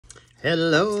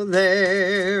Hello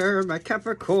there, my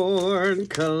Capricorn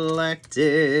Collective.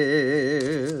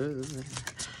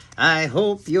 I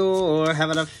hope you're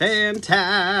having a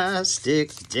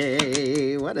fantastic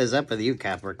day. What is up with you,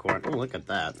 Capricorn? Oh, look at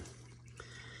that.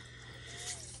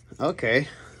 Okay,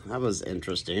 that was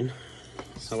interesting.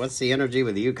 So what's the energy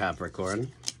with you,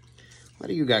 Capricorn? What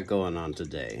do you got going on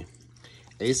today?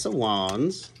 Ace of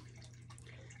Wands,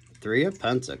 Three of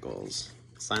Pentacles,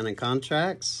 signing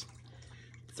contracts,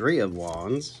 Three of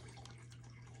Wands,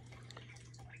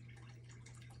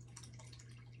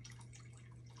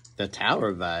 the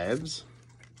Tower vibes,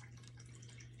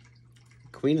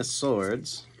 Queen of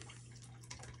Swords,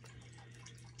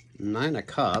 Nine of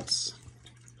Cups.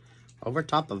 Over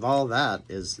top of all that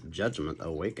is Judgment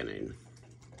Awakening.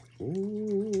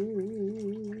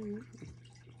 Ooh.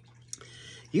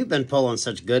 You've been pulling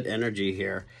such good energy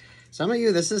here. Some of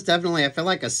you, this is definitely, I feel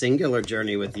like, a singular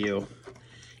journey with you.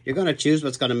 You're going to choose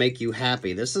what's going to make you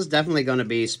happy. This is definitely going to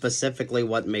be specifically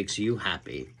what makes you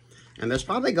happy. And there's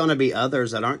probably going to be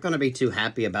others that aren't going to be too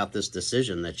happy about this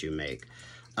decision that you make.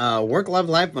 Work, love,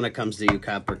 life when it comes to you,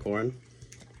 Capricorn.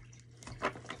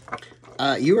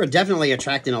 You are definitely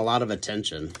attracting a lot of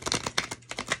attention.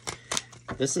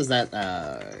 This is that,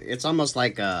 it's almost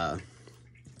like a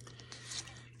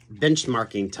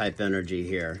benchmarking type energy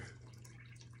here.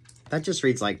 That just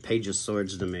reads like Page of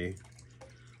Swords to me.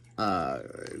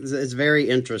 It's very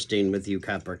interesting with you,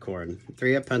 Capricorn.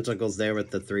 Three of Pentacles there with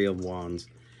the Three of Wands.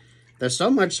 There's so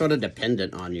much sort of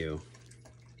dependent on you.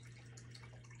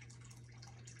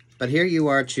 But here you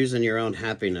are choosing your own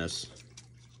happiness.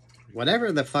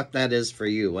 Whatever the fuck that is for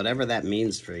you, whatever that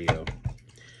means for you.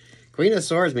 Queen of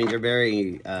Swords means you're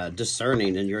very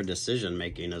discerning in your decision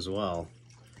making as well.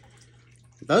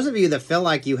 Those of you that feel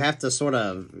like you have to sort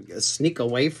of sneak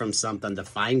away from something to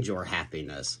find your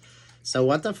happiness. So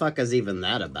what the fuck is even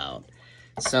that about?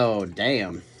 So,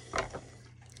 damn.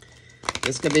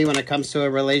 This could be when it comes to a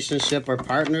relationship or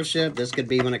partnership. This could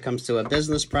be when it comes to a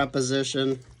business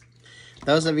proposition.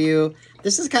 Those of you,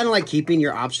 this is kind of like keeping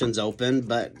your options open,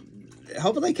 but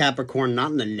hopefully, Capricorn,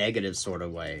 not in a negative sort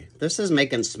of way. This is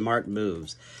making smart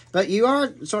moves. But you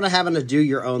are sort of having to do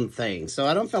your own thing. So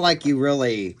I don't feel like you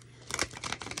really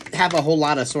have a whole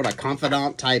lot of sort of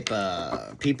confidant type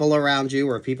people around you,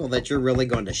 or people that you're really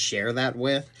going to share that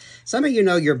with. Some of you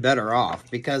know you're better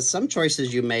off because some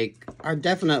choices you make are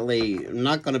definitely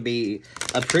not going to be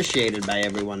appreciated by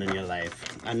everyone in your life.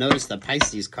 I noticed the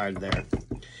Pisces card there.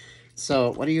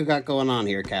 So what do you got going on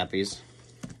here, Cappies?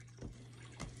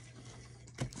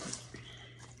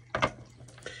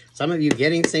 Some of you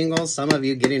getting singles, some of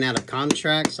you getting out of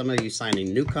contracts, some of you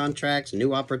signing new contracts,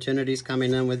 new opportunities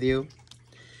coming in with you.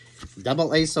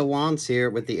 Double Ace of Wands here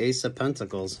with the Ace of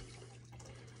Pentacles.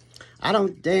 I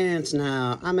don't dance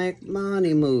now. I make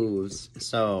money moves.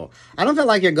 So I don't feel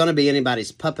like you're going to be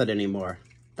anybody's puppet anymore.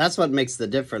 That's what makes the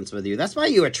difference with you. That's why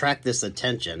you attract this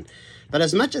attention. But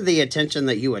as much of the attention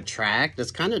that you attract,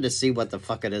 it's kind of to see what the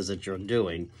fuck it is that you're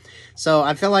doing. So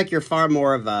I feel like you're far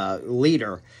more of a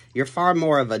leader. You're far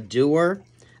more of a doer.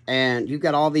 And you've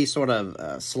got all these sort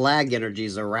of slag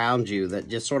energies around you that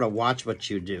just sort of watch what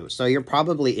you do. So you're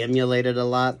probably emulated a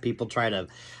lot. People try to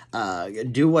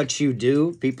do what you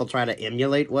do. People try to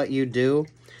emulate what you do.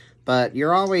 But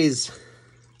you're always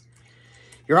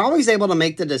able to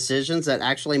make the decisions that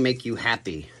actually make you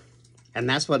happy. And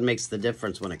that's what makes the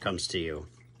difference when it comes to you.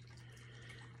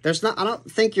 I don't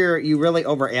think you really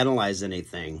overanalyze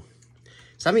anything.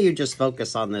 Some of you just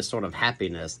focus on this sort of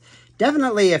happiness.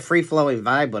 Definitely a free-flowing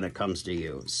vibe when it comes to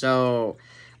you. So,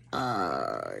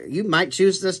 you might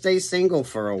choose to stay single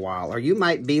for a while. Or you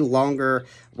might be longer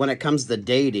when it comes to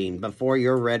dating before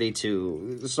you're ready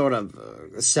to sort of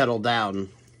settle down.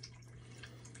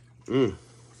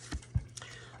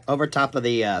 Over top of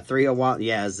the Three of Wands,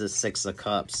 yeah, is this Six of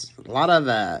Cups. A lot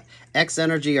of X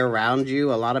energy around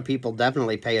you. A lot of people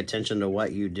definitely pay attention to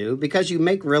what you do because you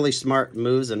make really smart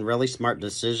moves and really smart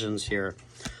decisions here.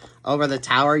 Over the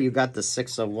Tower, you got the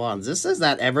Six of Wands. This is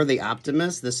that ever the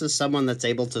optimist. This is someone that's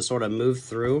able to sort of move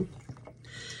through.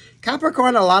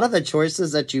 Capricorn, a lot of the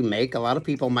choices that you make, a lot of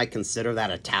people might consider that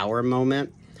a Tower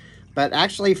moment. But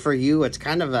actually for you, it's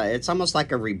kind of it's almost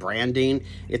like a rebranding.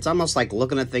 It's almost like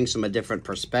looking at things from a different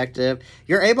perspective.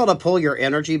 You're able to pull your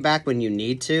energy back when you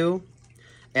need to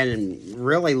and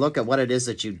really look at what it is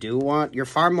that you do want. You're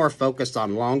far more focused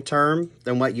on long-term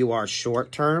than what you are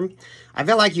short-term. I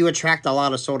feel like you attract a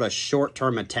lot of sort of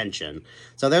short-term attention.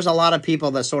 So there's a lot of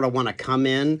people that sort of want to come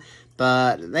in,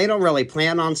 but they don't really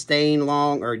plan on staying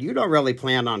long, or you don't really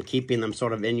plan on keeping them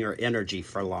sort of in your energy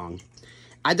for long.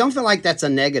 I don't feel like that's a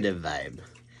negative vibe.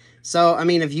 So, I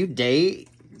mean, if you date,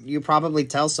 you probably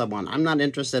tell someone, I'm not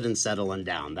interested in settling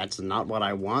down. That's not what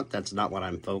I want. That's not what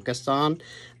I'm focused on.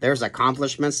 There's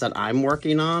accomplishments that I'm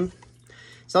working on.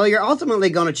 So you're ultimately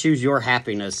going to choose your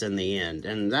happiness in the end.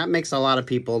 And that makes a lot of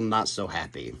people not so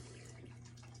happy.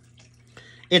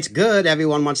 It's good.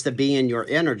 Everyone wants to be in your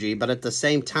energy. But at the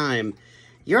same time,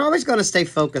 you're always going to stay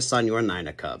focused on your Nine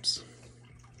of Cups.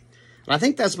 And I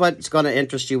think that's what's going to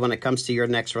interest you when it comes to your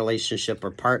next relationship or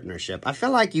partnership. I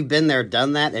feel like you've been there,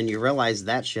 done that, and you realize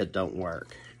that shit don't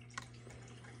work.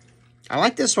 I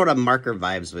like this sort of marker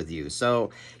vibes with you. So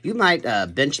you might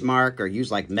benchmark or use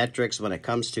like metrics when it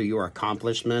comes to your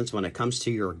accomplishments, when it comes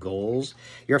to your goals.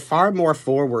 You're far more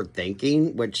forward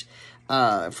thinking, which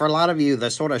for a lot of you, the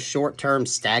sort of short-term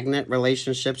stagnant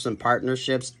relationships and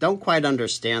partnerships don't quite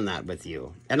understand that with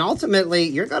you. And ultimately,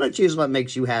 you're going to choose what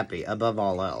makes you happy above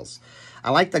all else.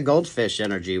 I like the goldfish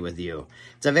energy with you.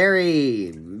 It's a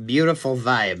very beautiful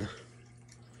vibe.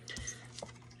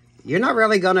 You're not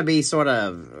really going to be sort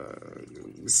of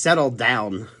settled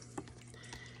down.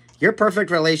 Your perfect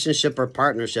relationship or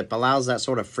partnership allows that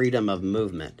sort of freedom of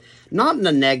movement. Not in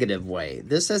a negative way.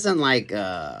 This isn't like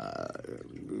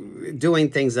doing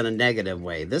things in a negative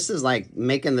way. This is like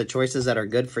making the choices that are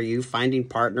good for you, finding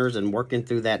partners and working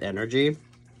through that energy.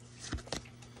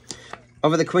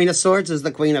 Over the Queen of Swords is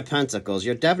the Queen of Pentacles.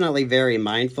 You're definitely very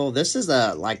mindful. This is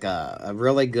like a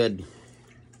really good...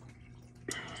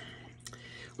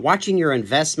 Watching your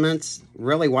investments,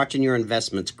 really watching your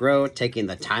investments grow, taking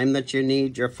the time that you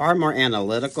need. You're far more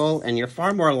analytical and you're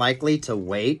far more likely to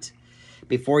wait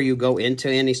before you go into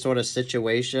any sort of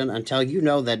situation until you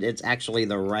know that it's actually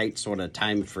the right sort of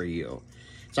time for you.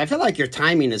 So I feel like your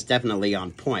timing is definitely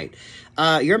on point.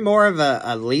 You're more of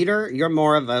a leader. You're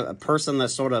more of a person that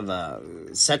sort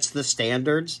of sets the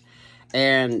standards.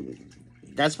 And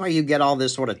that's why you get all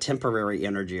this sort of temporary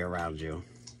energy around you.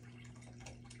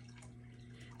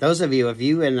 Those of you, if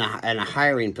you in a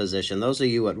hiring position, those of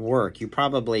you at work, you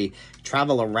probably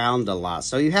travel around a lot.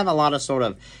 So you have a lot of sort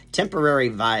of temporary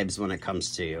vibes when it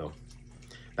comes to you.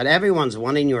 But everyone's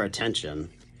wanting your attention.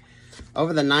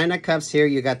 Over the Nine of Cups here,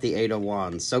 you got the Eight of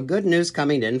Wands. So good news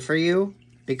coming in for you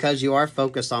because you are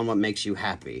focused on what makes you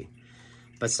happy.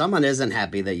 But someone isn't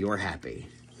happy that you're happy.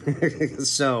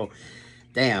 So,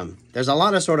 damn, there's a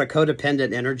lot of sort of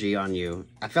codependent energy on you.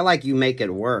 I feel like you make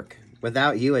it work.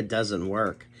 Without you, it doesn't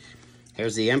work.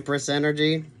 Here's the Empress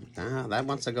energy. That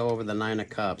wants to go over the Nine of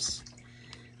Cups.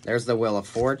 There's the Wheel of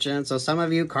Fortune. So some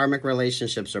of you, karmic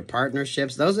relationships or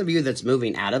partnerships. Those of you that's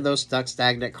moving out of those stuck,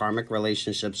 stagnant karmic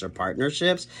relationships or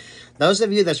partnerships. Those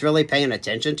of you that's really paying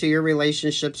attention to your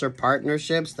relationships or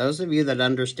partnerships. Those of you that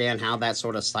understand how that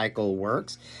sort of cycle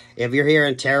works. If you're here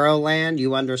in tarot land,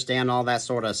 you understand all that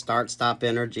sort of start-stop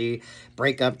energy,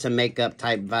 break up to make up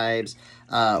type vibes.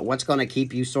 What's going to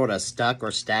keep you sort of stuck or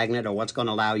stagnant, or what's going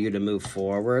to allow you to move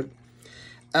forward.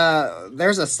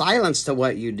 There's a silence to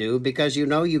what you do because you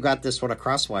know you got this sort of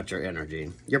cross-watcher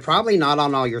energy. You're probably not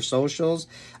on all your socials.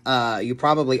 You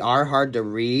probably are hard to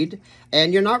read.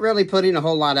 And you're not really putting a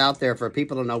whole lot out there for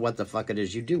people to know what the fuck it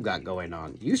is you do got going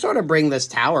on. You sort of bring this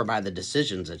tower by the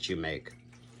decisions that you make.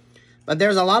 But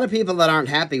there's a lot of people that aren't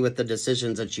happy with the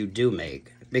decisions that you do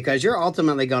make because you're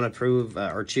ultimately going to prove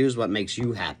or choose what makes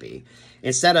you happy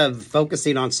instead of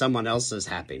focusing on someone else's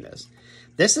happiness.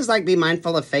 This is like be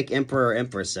mindful of fake Emperor or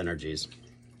Empress energies.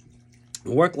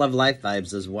 Work, love, life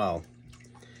vibes as well.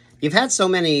 You've had so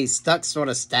many stuck, sort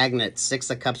of stagnant Six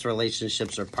of Cups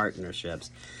relationships or partnerships.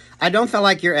 I don't feel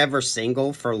like you're ever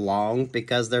single for long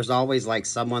because there's always like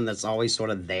someone that's always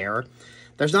sort of there.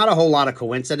 There's not a whole lot of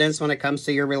coincidence when it comes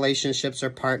to your relationships or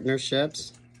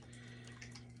partnerships.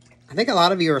 I think a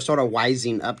lot of you are sort of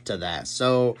wising up to that.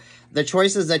 So the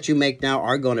choices that you make now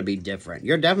are going to be different.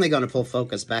 You're definitely going to pull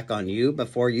focus back on you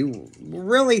before you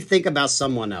really think about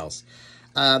someone else.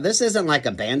 This isn't like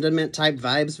abandonment type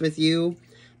vibes with you,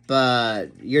 but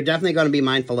you're definitely going to be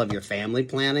mindful of your family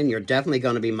planning. You're definitely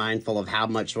going to be mindful of how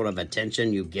much sort of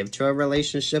attention you give to a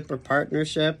relationship or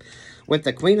partnership. With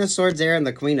the Queen of Swords there and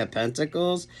the Queen of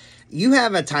Pentacles, you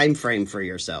have a time frame for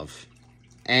yourself.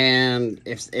 And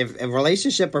if a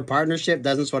relationship or partnership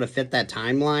doesn't sort of fit that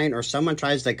timeline, or someone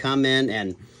tries to come in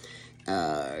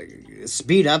and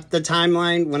speed up the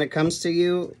timeline when it comes to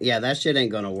you, yeah, that shit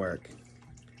ain't going to work.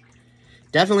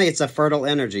 Definitely, it's a fertile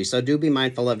energy, so do be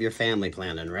mindful of your family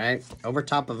planning, right? Over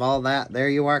top of all that, there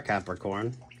you are,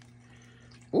 Capricorn.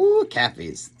 Ooh,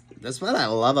 Cappies. That's what I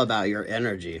love about your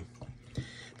energy.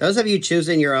 Those of you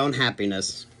choosing your own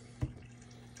happiness.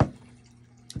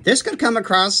 This could come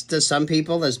across to some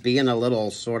people as being a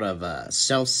little sort of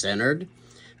self-centered.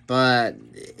 But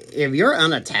if you're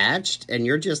unattached and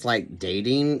you're just like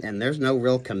dating and there's no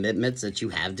real commitments that you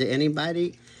have to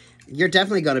anybody, you're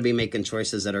definitely going to be making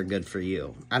choices that are good for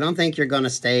you. I don't think you're going to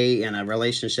stay in a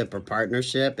relationship or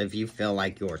partnership if you feel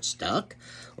like you're stuck,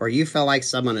 or you feel like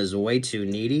someone is way too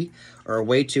needy or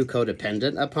way too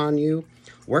codependent upon you.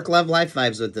 Work, love, life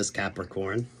vibes with this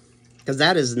Capricorn, because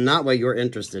that is not what you're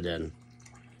interested in.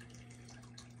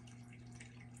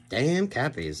 Damn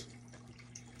Cappies.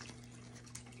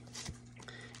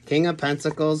 King of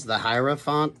Pentacles, the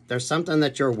Hierophant. There's something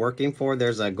that you're working for.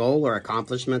 There's a goal or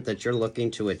accomplishment that you're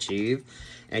looking to achieve.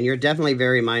 And you're definitely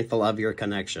very mindful of your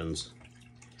connections.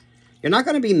 You're not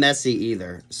going to be messy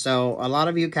either. So a lot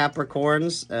of you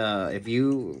Capricorns, if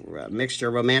you mix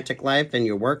your romantic life and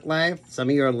your work life, some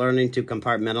of you are learning to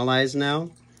compartmentalize now.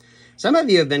 Some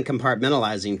of you have been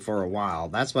compartmentalizing for a while.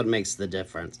 That's what makes the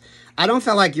difference. I don't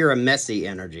feel like you're a messy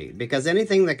energy, because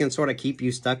anything that can sort of keep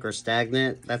you stuck or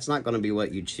stagnant, that's not going to be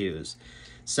what you choose.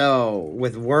 So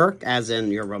with work, as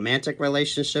in your romantic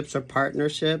relationships or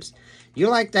partnerships, you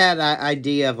like that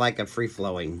idea of like a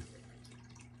free-flowing.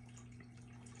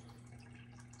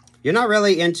 You're not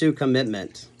really into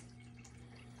commitment.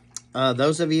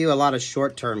 Those of you, a lot of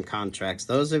short-term contracts.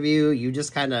 Those of you, you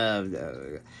just kind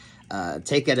of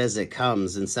take it as it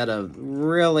comes instead of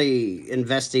really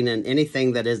investing in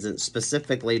anything that isn't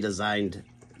specifically designed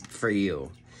for you.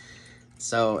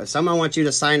 So if someone wants you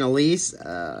to sign a lease,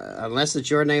 unless it's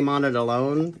your name on it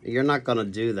alone, you're not going to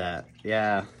do that.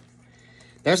 Yeah.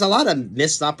 There's a lot of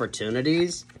missed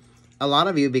opportunities. A lot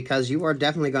of you, because you are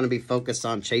definitely going to be focused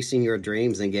on chasing your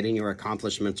dreams and getting your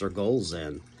accomplishments or goals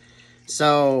in.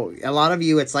 So a lot of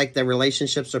you, it's like the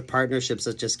relationships or partnerships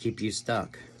that just keep you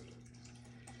stuck.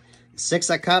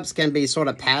 Six of Cups can be sort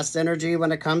of past energy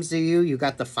when it comes to you. You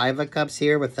got the Five of Cups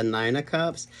here with the Nine of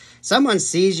Cups. Someone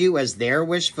sees you as their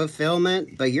wish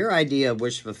fulfillment, but your idea of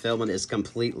wish fulfillment is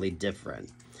completely different.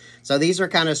 So these are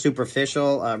kind of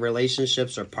superficial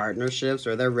relationships or partnerships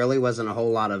where there really wasn't a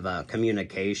whole lot of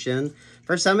communication.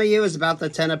 For some of you, it's about the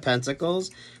Ten of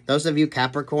Pentacles. Those of you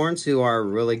Capricorns who are a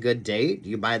really good date,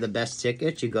 you buy the best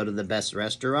tickets, you go to the best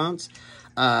restaurants.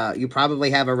 You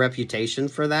probably have a reputation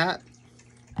for that.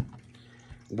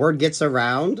 Word gets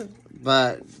around,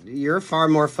 but you're far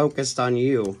more focused on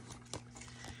you.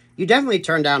 You definitely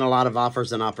turn down a lot of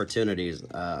offers and opportunities,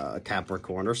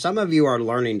 Capricorn. Or some of you are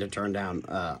learning to turn down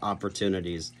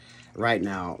opportunities right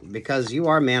now because you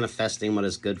are manifesting what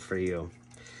is good for you.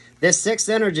 This sixth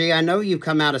energy, I know you've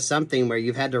come out of something where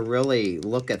you've had to really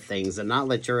look at things and not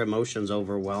let your emotions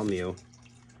overwhelm you.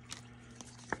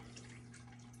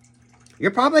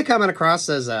 You're probably coming across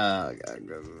as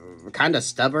kind of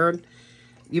stubborn.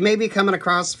 You may be coming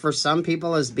across for some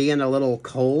people as being a little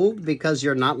cold because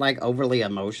you're not like overly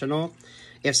emotional.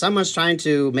 If someone's trying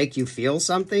to make you feel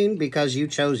something because you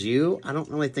chose you, I don't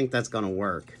really think that's going to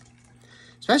work.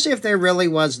 Especially if there really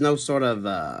was no sort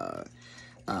of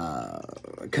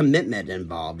commitment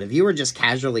involved. If you were just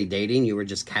casually dating, you were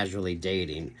just casually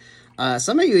dating.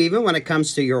 Some of you, even when it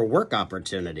comes to your work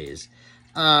opportunities,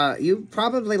 you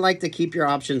probably like to keep your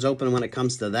options open when it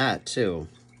comes to that too.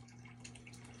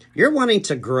 You're wanting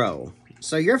to grow.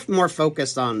 So you're more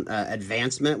focused on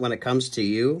advancement when it comes to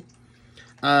you.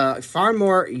 Far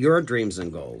more your dreams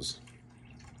and goals.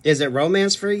 Is it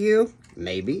romance for you?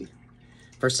 Maybe.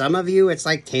 For some of you, it's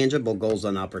like tangible goals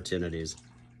and opportunities.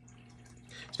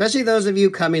 Especially those of you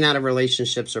coming out of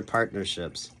relationships or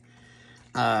partnerships.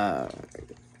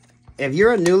 If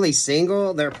you're a newly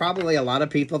single, there are probably a lot of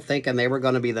people thinking they were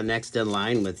going to be the next in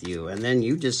line with you. And then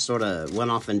you just sort of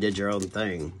went off and did your own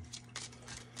thing.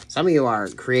 Some of you are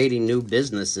creating new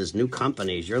businesses, new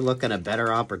companies. You're looking at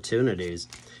better opportunities.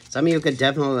 Some of you could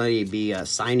definitely be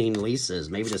signing leases,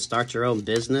 maybe to start your own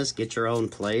business, get your own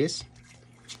place.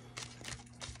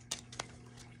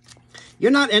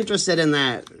 You're not interested in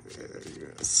that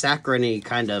saccharine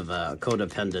kind of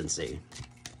codependency.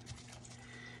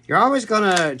 You're always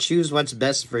going to choose what's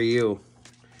best for you.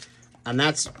 And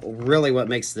that's really what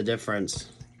makes the difference.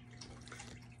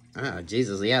 Oh,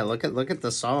 Jesus. Yeah, look at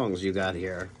the songs you got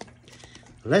here.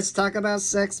 Let's talk about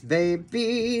sex,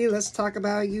 baby. Let's talk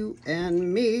about you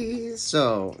and me.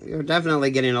 So you're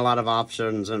definitely getting a lot of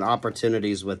options and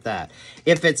opportunities with that.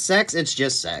 If it's sex, it's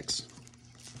just sex.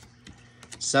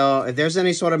 So if there's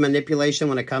any sort of manipulation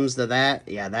when it comes to that,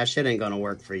 yeah, that shit ain't going to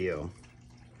work for you.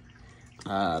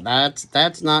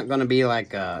 That's not going to be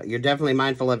like, you're definitely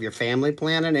mindful of your family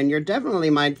planning, and you're definitely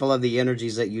mindful of the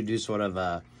energies that you do sort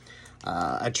of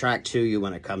attract to you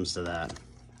when it comes to that.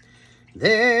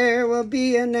 There will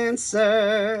be an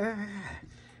answer.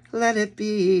 Let it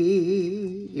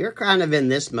be. You're kind of in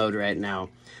this mode right now.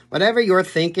 Whatever you're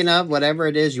thinking of, whatever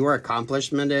it is your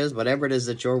accomplishment is, whatever it is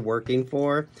that you're working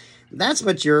for, That's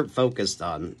what you're focused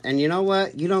on. And you know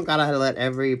what? You don't gotta let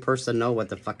every person know what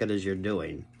the fuck it is you're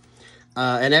doing.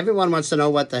 And everyone wants to know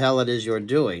what the hell it is you're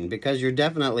doing, because you're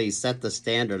definitely set the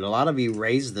standard. A lot of you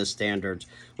raise the standards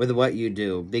with what you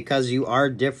do because you are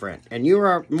different and you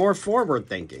are more forward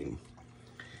thinking.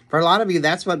 For a lot of you,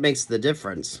 that's what makes the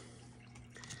difference.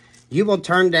 You will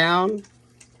turn down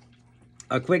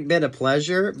a quick bit of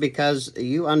pleasure because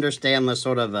you understand the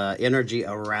sort of energy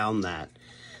around that.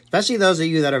 Especially those of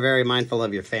you that are very mindful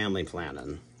of your family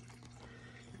planning.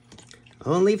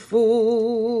 Only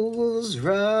fools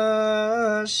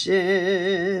rush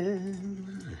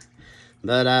in,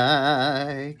 but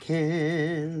I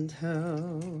can't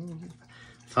help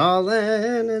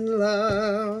falling in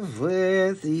love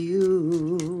with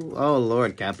you. Oh,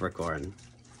 Lord, Capricorn.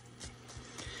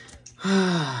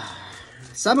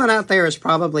 Someone out there is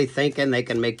probably thinking they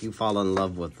can make you fall in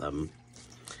love with them.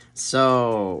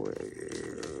 So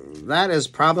that is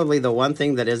probably the one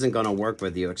thing that isn't going to work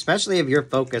with you, especially if you're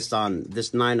focused on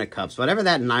this Nine of Cups, whatever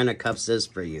that Nine of Cups is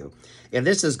for you. If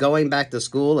this is going back to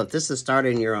school, if this is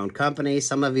starting your own company,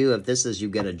 some of you, if this is you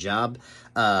get a job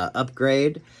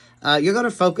upgrade, you're going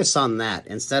to focus on that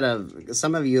instead of,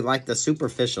 some of you like the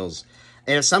superficials.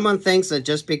 And if someone thinks that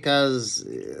just because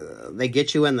they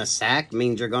get you in the sack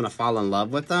means you're going to fall in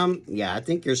love with them, yeah, I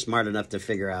think you're smart enough to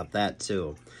figure out that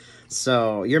too.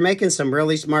 So you're making some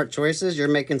really smart choices. You're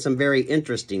making some very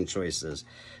interesting choices.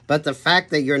 But the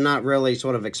fact that you're not really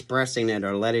sort of expressing it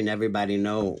or letting everybody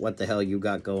know what the hell you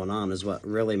got going on is what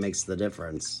really makes the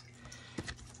difference.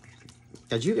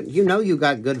 Because you know you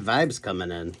got good vibes coming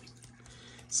in.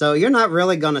 So you're not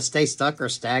really going to stay stuck or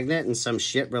stagnant in some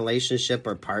shit relationship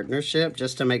or partnership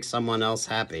just to make someone else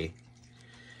happy.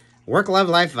 Work, love,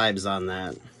 life vibes on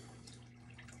that.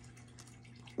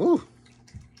 Ooh.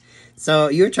 So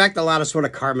you attract a lot of sort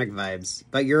of karmic vibes,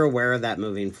 but you're aware of that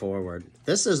moving forward.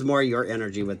 This is more your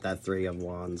energy with that Three of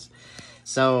Wands.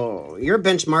 So you're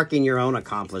benchmarking your own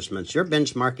accomplishments. You're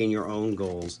benchmarking your own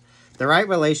goals. The right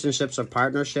relationships or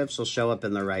partnerships will show up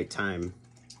in the right time.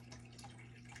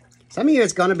 Some of you,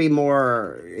 it's going to be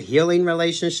more healing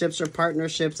relationships or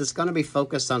partnerships. It's going to be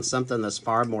focused on something that's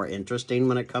far more interesting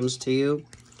when it comes to you.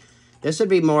 This would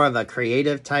be more of a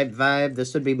creative type vibe.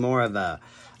 This would be more of a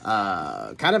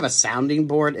kind of a sounding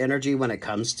board energy when it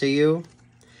comes to you.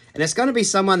 And it's going to be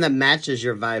someone that matches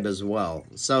your vibe as well.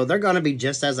 So they're going to be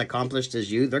just as accomplished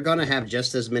as you. They're going to have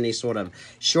just as many sort of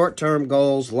short-term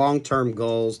goals, long-term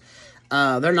goals.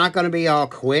 They're not going to be all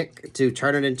quick to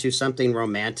turn it into something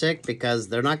romantic because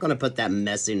they're not going to put that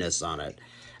messiness on it.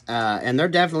 And they're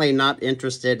definitely not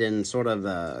interested in sort of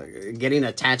getting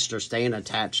attached or staying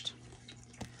attached.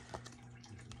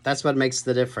 That's what makes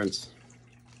the difference.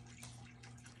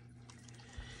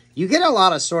 You get a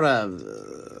lot of sort of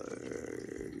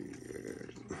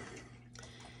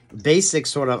basic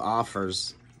sort of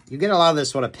offers. You get a lot of this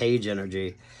sort of page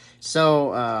energy.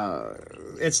 So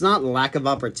it's not lack of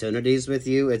opportunities with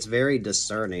you. It's very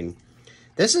discerning.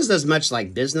 This is as much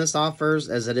like business offers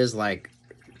as it is like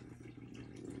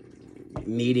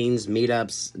meetings,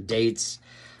 meetups, dates.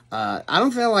 I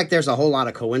don't feel like there's a whole lot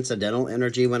of coincidental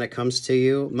energy when it comes to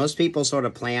you. Most people sort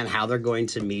of plan how they're going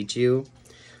to meet you.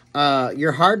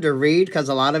 You're hard to read because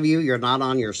a lot of you, you're not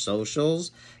on your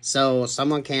socials. So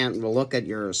someone can't look at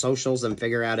your socials and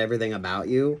figure out everything about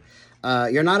you.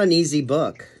 You're not an easy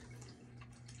book.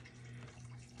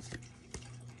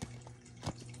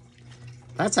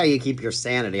 That's how you keep your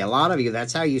sanity. A lot of you,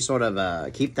 that's how you sort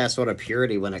of keep that sort of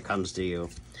purity when it comes to you.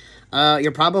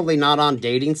 You're probably not on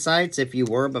dating sites. If you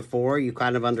were before, you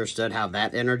kind of understood how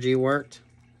that energy worked.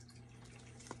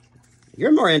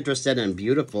 You're more interested in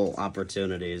beautiful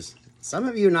opportunities. Some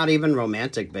of you not even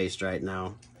romantic based right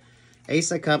now.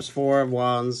 Ace of Cups, Four of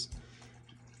Wands.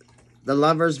 The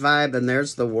Lover's vibe, and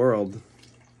there's the World.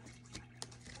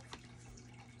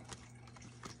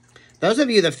 Those of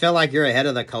you that feel like you're ahead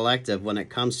of the collective when it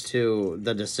comes to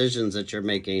the decisions that you're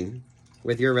making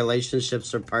with your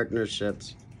relationships or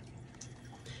partnerships.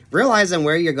 Realizing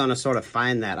where you're going to sort of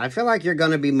find that. I feel like you're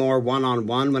going to be more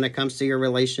one-on-one when it comes to your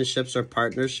relationships or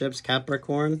partnerships,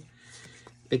 Capricorn.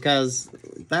 Because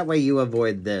that way you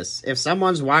avoid this. If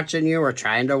someone's watching you or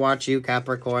trying to watch you,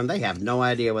 Capricorn, they have no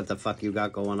idea what the fuck you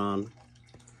got going on.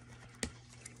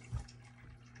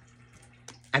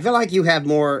 I feel like you have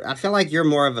more, I feel like you're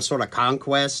more of a sort of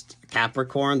conquest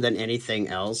Capricorn than anything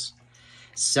else.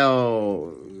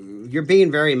 So you're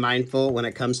being very mindful when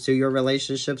it comes to your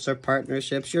relationships or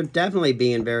partnerships. You're definitely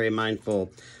being very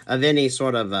mindful of any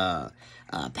sort of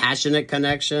passionate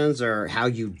connections or how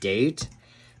you date.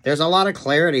 There's a lot of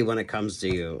clarity when it comes to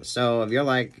you. So if you're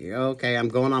like, okay, I'm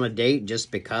going on a date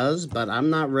just because, but I'm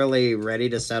not really ready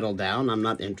to settle down. I'm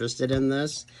not interested in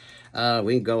this.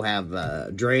 We can go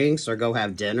have drinks or go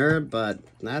have dinner, but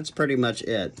that's pretty much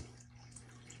it.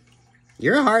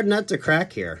 You're a hard nut to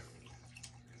crack here.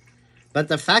 But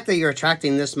the fact that you're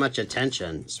attracting this much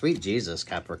attention, sweet Jesus,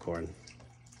 Capricorn.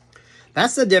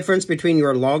 That's the difference between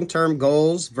your long-term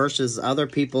goals versus other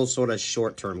people's sort of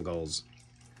short-term goals.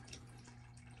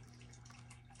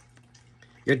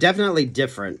 You're definitely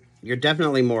different. You're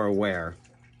definitely more aware.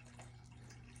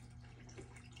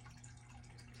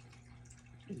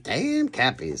 Damn,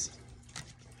 Cappies.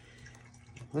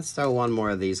 Let's throw one more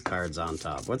of these cards on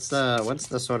top. What's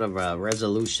the sort of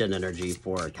resolution energy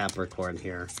for Capricorn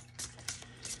here?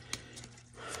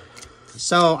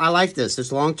 So I like this.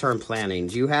 It's long-term planning.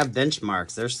 You have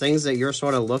benchmarks. There's things that you're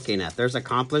sort of looking at. There's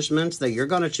accomplishments that you're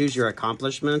going to choose your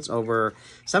accomplishments over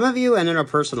some of you an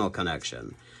interpersonal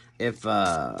connection. If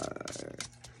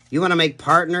you want to make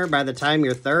partner by the time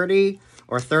you're 30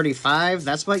 or 35,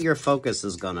 that's what your focus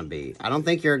is going to be. I don't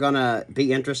think you're going to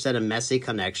be interested in messy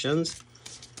connections.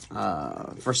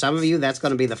 For some of you, that's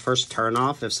going to be the first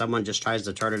turnoff if someone just tries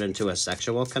to turn it into a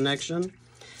sexual connection.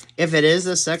 If it is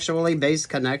a sexually based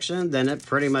connection, then it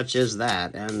pretty much is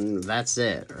that, and that's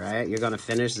it, right? You're going to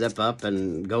finish, zip up,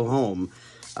 and go home.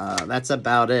 That's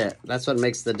about it. That's what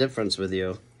makes the difference with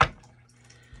you.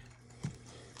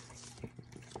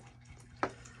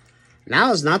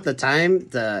 Now is not the time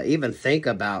to even think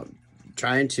about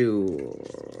trying to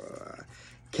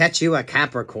catch you a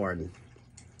Capricorn.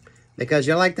 Because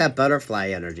you're like that butterfly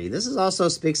energy. This is also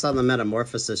speaks on the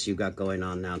metamorphosis you got going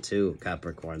on now too,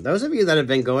 Capricorn. Those of you that have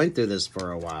been going through this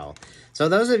for a while. So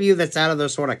those of you that's out of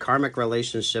those sort of karmic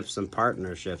relationships and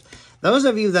partnerships. Those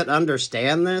of you that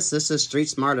understand this is street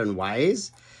smart and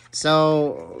wise.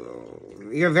 So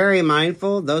you're very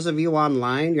mindful. Those of you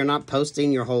online, you're not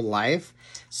posting your whole life.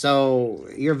 So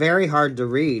you're very hard to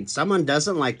read. Someone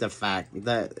doesn't like the fact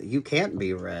that you can't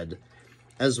be read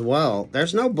as well.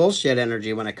 There's no bullshit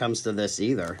energy when it comes to this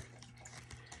either.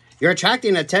 You're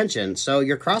attracting attention, so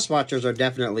your cross-watchers are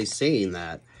definitely seeing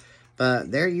that.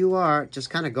 But there you are,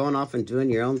 just kind of going off and doing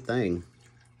your own thing.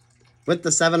 With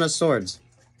the Seven of Swords.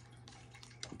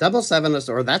 Double Seven of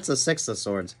Swords, that's a Six of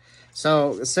Swords.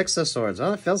 So, Six of Swords,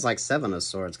 well, it feels like Seven of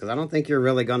Swords, because I don't think you're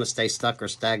really going to stay stuck or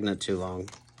stagnant too long.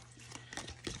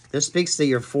 This speaks to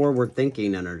your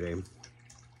forward-thinking energy.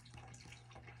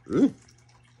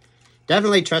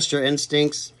 Definitely trust your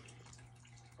instincts.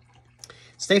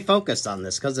 Stay focused on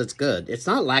this because it's good. It's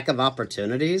not lack of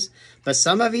opportunities, but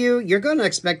some of you, you're going to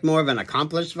expect more of an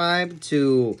accomplished vibe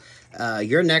to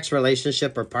your next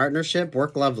relationship or partnership,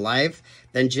 work, love, life,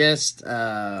 than just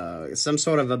some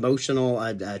sort of emotional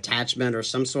attachment or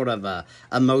some sort of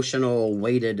emotional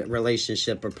weighted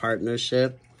relationship or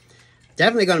partnership.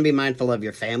 Definitely going to be mindful of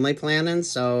your family planning.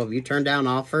 So if you turn down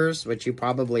offers, which you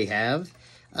probably have,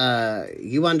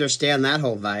 you understand that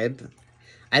whole vibe.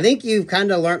 I think you've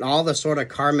kind of learned all the sort of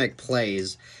karmic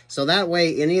plays. So that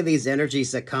way, any of these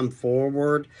energies that come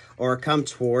forward or come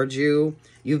towards you,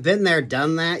 you've been there,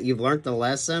 done that. You've learned the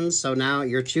lessons. So now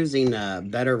you're choosing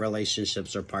better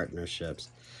relationships or partnerships.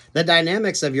 The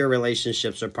dynamics of your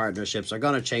relationships or partnerships are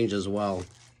going to change as well.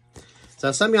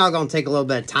 So some of y'all are going to take a little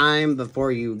bit of time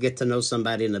before you get to know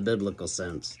somebody in the biblical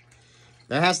sense.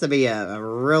 There has to be a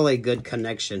really good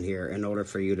connection here in order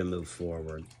for you to move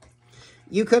forward.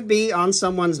 You could be on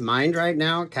someone's mind right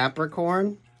now,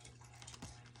 Capricorn.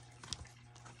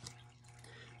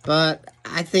 But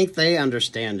I think they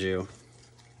understand you.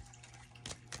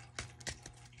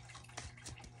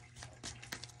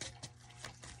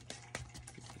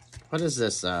 What is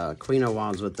this? Queen of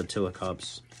Wands with the Two of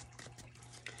Cups.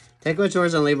 Take what's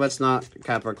yours and leave what's not,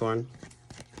 Capricorn.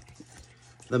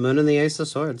 The Moon and the Ace of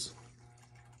Swords.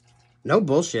 No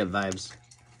bullshit vibes.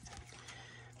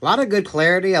 A lot of good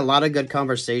clarity, a lot of good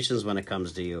conversations when it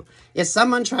comes to you. If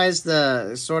someone tries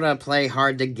to sort of play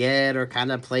hard to get or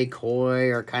kind of play coy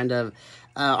or kind of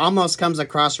almost comes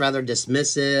across rather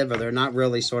dismissive or they're not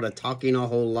really sort of talking a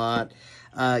whole lot,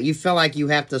 you feel like you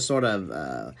have to sort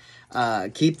of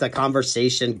keep the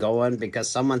conversation going because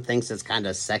someone thinks it's kind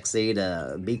of sexy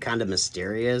to be kind of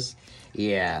mysterious.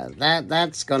 Yeah,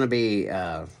 that's going to be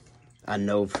a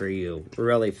no for you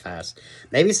really fast.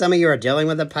 Maybe some of you are dealing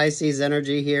with the Pisces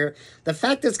energy here. The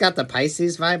fact it's got the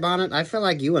Pisces vibe on it, I feel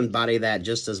like you embody that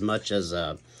just as much as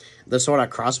the sort of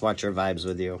crosswatcher vibes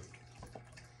with you.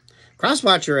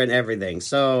 Crosswatcher and everything.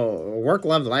 So work,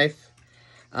 love, life,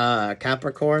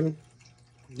 Capricorn.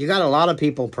 You got a lot of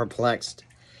people perplexed.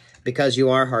 because you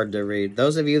are hard to read.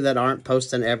 Those of you that aren't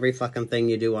posting every fucking thing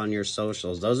you do on your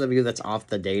socials. Those of you that's off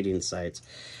the dating sites.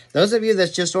 Those of you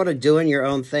that's just sort of doing your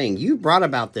own thing. You brought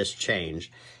about this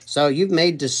change. So you've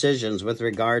made decisions with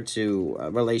regard to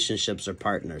relationships or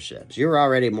partnerships. You're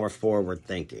already more forward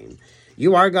thinking.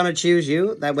 You are going to choose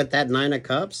you that with that 9 of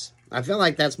Cups. I feel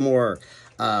like that's more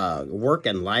work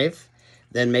and life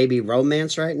than maybe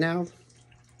romance right now.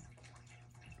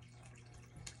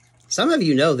 Some of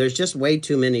you know there's just way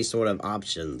too many sort of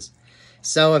options.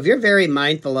 So if you're very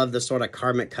mindful of the sort of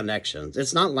karmic connections,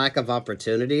 it's not lack of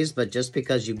opportunities, but just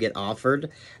because you get offered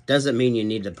doesn't mean you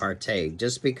need to partake.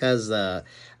 Just because the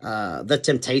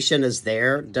temptation is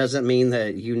there doesn't mean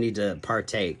that you need to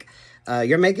partake.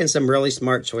 You're making some really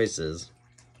smart choices.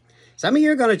 Some of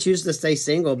you are going to choose to stay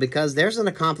single because there's an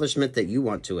accomplishment that you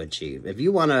want to achieve. If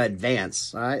you want to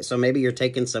advance, all right, so maybe you're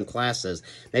taking some classes.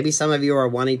 Maybe some of you are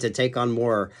wanting to take on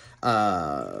more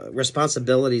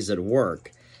responsibilities at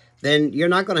work. Then you're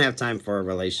not going to have time for a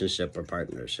relationship or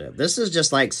partnership. This is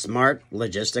just like smart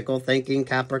logistical thinking,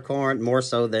 Capricorn, more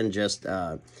so than just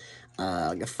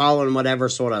following whatever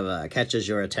sort of catches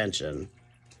your attention.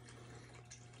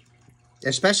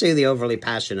 Especially the overly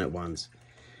passionate ones.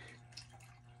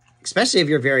 Especially if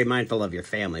you're very mindful of your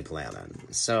family planning.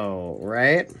 So,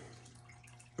 right?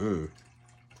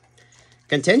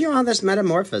 Continue on this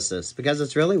metamorphosis because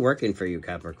it's really working for you,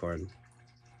 Capricorn.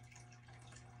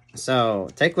 So,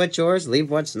 take what's yours,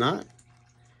 leave what's not.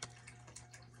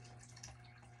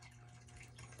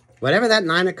 Whatever that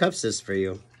 9 of Cups is for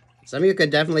you. Some of you could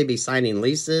definitely be signing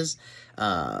leases.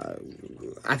 I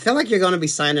feel like you're going to be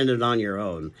signing it on your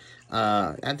own.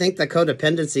 I think the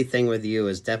codependency thing with you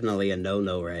is definitely a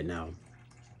no-no right now.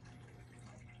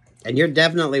 And you're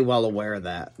definitely well aware of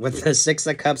that. With the 6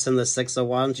 of Cups and the 6 of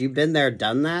Wands, you've been there,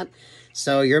 done that.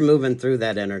 So you're moving through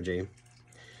that energy.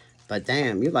 But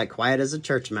damn, you're like quiet as a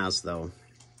church mouse, though.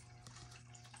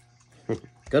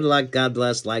 Good luck, God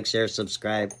bless, like, share,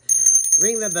 subscribe.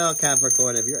 Ring the bell,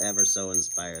 Capricorn, if you're ever so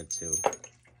inspired to.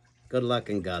 Good luck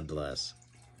and God bless.